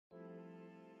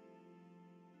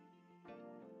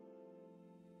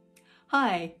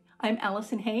Hi, I'm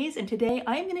Allison Hayes, and today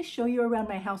I'm going to show you around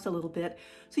my house a little bit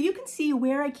so you can see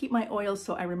where I keep my oils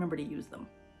so I remember to use them.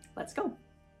 Let's go.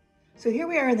 So here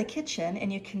we are in the kitchen,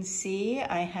 and you can see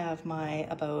I have my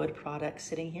Abode products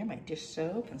sitting here, my dish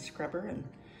soap and scrubber and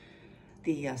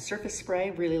the surface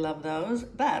spray. Really love those.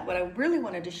 But what I really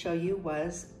wanted to show you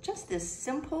was just this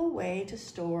simple way to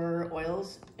store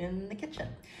oils in the kitchen.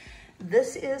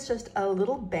 This is just a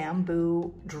little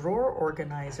bamboo drawer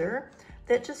organizer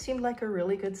that just seemed like a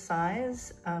really good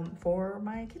size for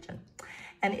my kitchen.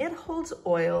 And it holds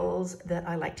oils that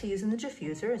I like to use in the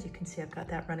diffuser. As you can see, I've got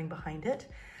that running behind it.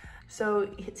 So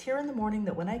it's here in the morning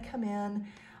that when I come in,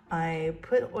 I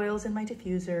put oils in my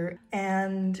diffuser,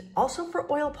 and also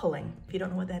for oil pulling. If you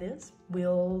don't know what that is,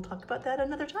 we'll talk about that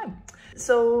another time.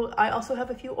 So I also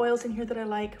have a few oils in here that I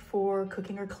like for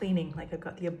cooking or cleaning. Like I've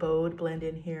got the Abode blend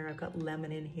in here, I've got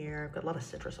lemon in here, I've got a lot of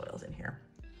citrus oils in here.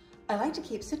 I like to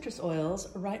keep citrus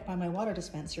oils right by my water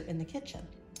dispenser in the kitchen.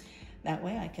 That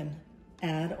way I can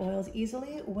add oils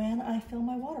easily when I fill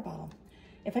my water bottle.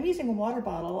 If I'm using a water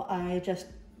bottle, I just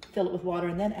fill it with water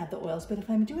and then add the oils. But if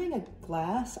I'm doing a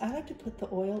glass, I like to put the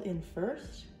oil in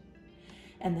first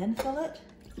and then fill it,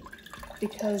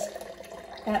 because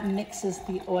that mixes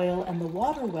the oil and the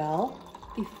water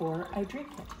well before I drink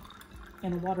it.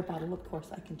 In a water bottle, of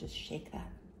course, I can just shake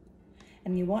that.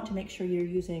 And you want to make sure you're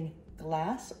using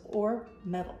glass or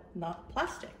metal, not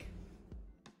plastic.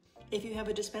 If you have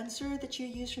a dispenser that you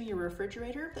use from your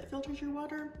refrigerator that filters your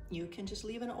water, you can just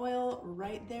leave an oil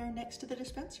right there next to the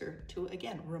dispenser to,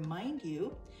 again, remind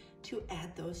you to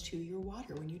add those to your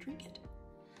water when you drink it.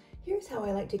 Here's how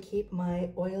I like to keep my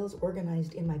oils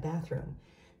organized in my bathroom.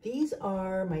 These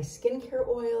are my skincare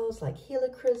oils like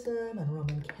helichrysum and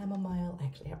Roman chamomile. I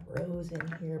actually have rose in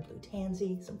here, blue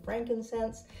tansy, some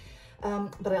frankincense.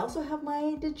 But I also have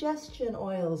my digestion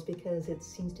oils because it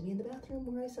seems to be in the bathroom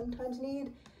where I sometimes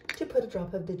need to put a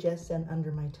drop of digestion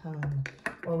under my tongue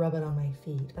or rub it on my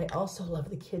feet. I also love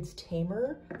the Kids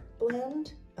Tamer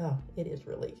blend. Oh, it is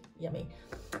really yummy.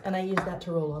 And I use that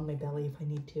to roll on my belly if I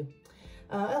need to.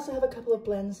 I also have a couple of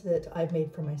blends that I've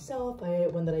made for myself.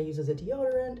 One that I use as a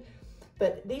deodorant.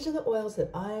 But these are the oils that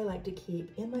I like to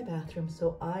keep in my bathroom,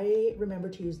 so I remember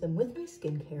to use them with my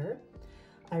skincare.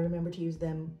 I remember to use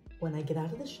them when I get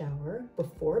out of the shower,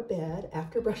 before bed,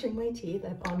 after brushing my teeth.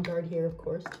 I'm on guard here, of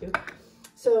course, too.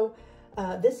 So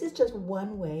this is just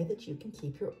one way that you can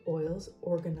keep your oils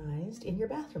organized in your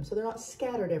bathroom so they're not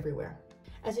scattered everywhere.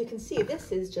 As you can see,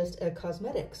 this is just a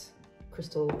cosmetics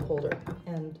crystal holder,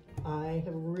 and I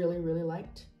have really, really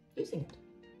liked using it.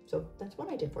 So that's what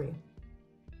I did for you.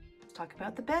 Let's talk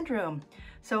about the bedroom.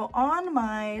 So on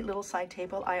my little side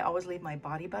table, I always leave my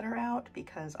body butter out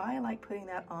because I like putting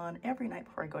that on every night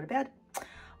before I go to bed,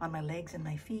 on my legs and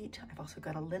my feet. I've also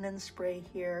got a linen spray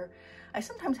here. I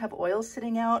sometimes have oils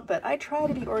sitting out, but I try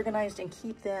to be organized and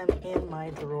keep them in my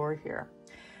drawer here.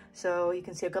 So you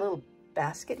can see I've got a little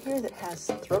basket here that has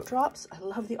throat drops. I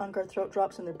love the On Guard throat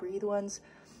drops and the Breathe ones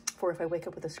for if I wake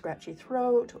up with a scratchy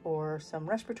throat or some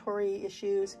respiratory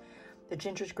issues. The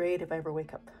ginger's great if I ever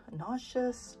wake up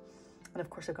nauseous. And of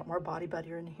course, I've got more body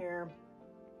butter in here.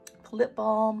 The lip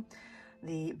balm,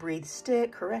 the Breathe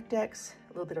stick, Correct-X,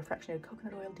 a little bit of fractionated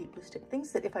coconut oil, deep blue stick.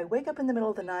 Things that if I wake up in the middle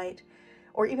of the night,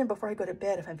 or even before I go to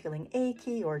bed, if I'm feeling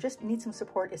achy or just need some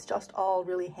support, it's just all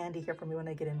really handy here for me when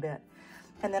I get in bed.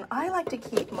 And then I like to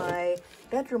keep my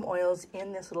bedroom oils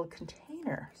in this little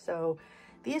container. So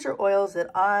these are oils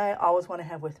that I always want to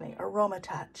have with me. Aroma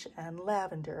Touch and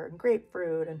lavender and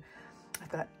grapefruit, and I've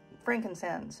got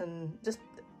frankincense and just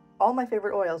all my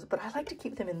favorite oils, but I like to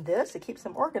keep them in this. It keeps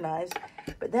them organized.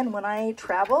 But then when I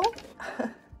travel,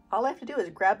 all I have to do is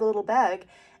grab the little bag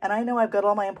and I know I've got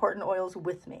all my important oils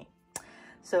with me.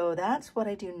 So that's what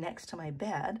I do next to my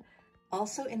bed.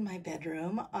 Also in my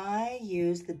bedroom, I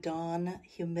use the Dawn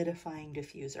Humidifying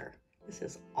Diffuser. This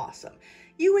is awesome.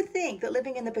 You would think that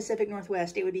living in the Pacific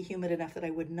Northwest, it would be humid enough that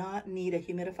I would not need a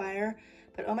humidifier,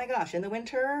 but oh my gosh, in the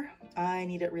winter, I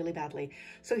need it really badly.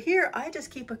 So here, I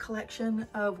just keep a collection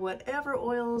of whatever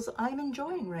oils I'm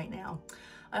enjoying right now.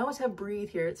 I always have Breathe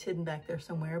here, it's hidden back there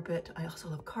somewhere, but I also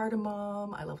love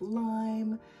cardamom, I love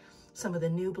lime, some of the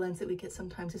new blends that we get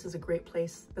sometimes. This is a great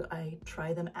place that I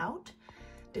try them out,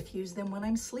 diffuse them when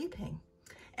I'm sleeping.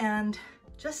 And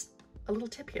just a little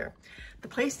tip here. The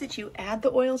place that you add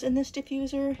the oils in this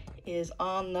diffuser is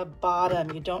on the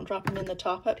bottom. You don't drop them in the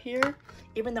top up here.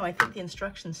 Even though I think the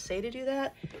instructions say to do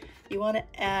that, you want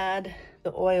to add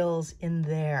the oils in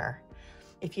there.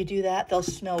 If you do that, they'll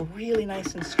smell really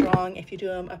nice and strong. If you do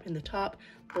them up in the top,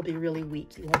 they'll be really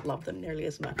weak. You won't love them nearly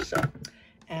as much. So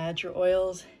add your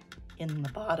oils in the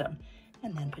bottom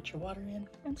and then put your water in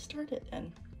and start it.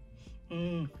 And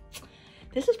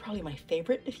This is probably my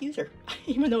favorite diffuser,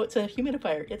 even though it's a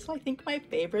humidifier. It's, I think, my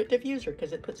favorite diffuser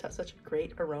because it puts out such a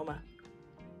great aroma.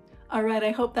 All right,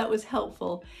 I hope that was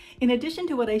helpful. In addition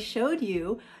to what I showed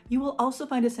you, you will also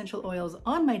find essential oils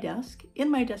on my desk,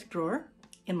 in my desk drawer,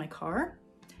 in my car,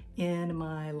 in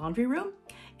my laundry room,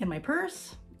 in my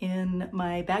purse, in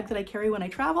my bag that I carry when I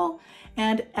travel,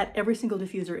 and at every single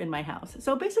diffuser in my house.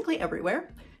 So basically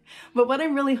everywhere. But what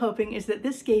I'm really hoping is that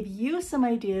this gave you some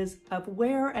ideas of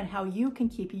where and how you can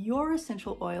keep your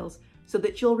essential oils so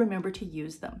that you'll remember to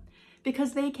use them,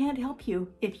 because they can't help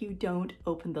you if you don't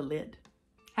open the lid.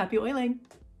 Happy oiling!